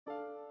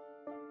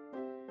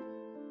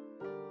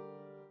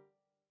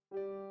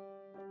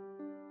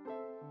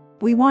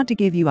We want to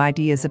give you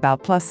ideas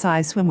about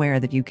plus-size swimwear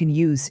that you can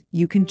use.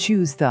 You can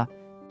choose the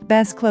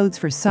best clothes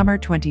for summer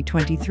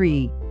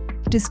 2023.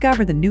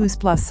 Discover the newest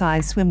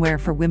plus-size swimwear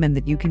for women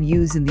that you can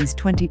use in these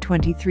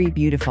 2023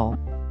 beautiful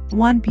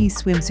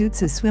one-piece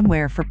swimsuits as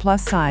swimwear for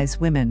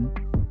plus-size women.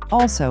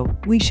 Also,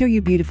 we show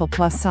you beautiful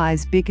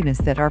plus-size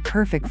bikinis that are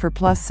perfect for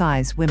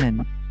plus-size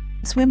women.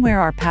 Swimwear,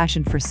 our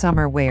passion for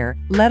summer wear,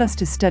 led us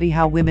to study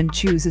how women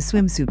choose a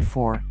swimsuit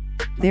for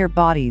their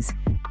bodies.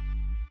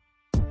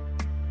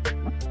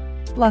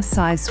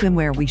 Plus-size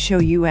swimwear, we show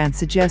you and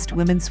suggest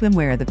women's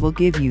swimwear that will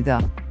give you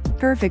the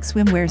perfect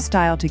swimwear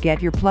style to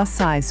get your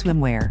plus-size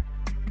swimwear.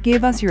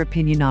 Give us your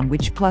opinion on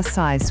which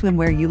plus-size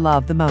swimwear you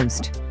love the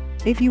most.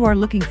 If you are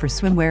looking for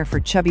swimwear for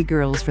chubby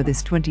girls for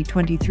this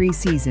 2023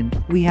 season,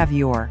 we have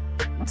your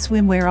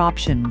swimwear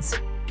options.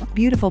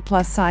 Beautiful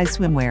plus-size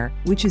swimwear,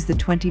 which is the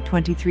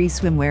 2023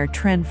 swimwear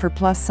trend for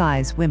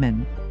plus-size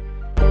women.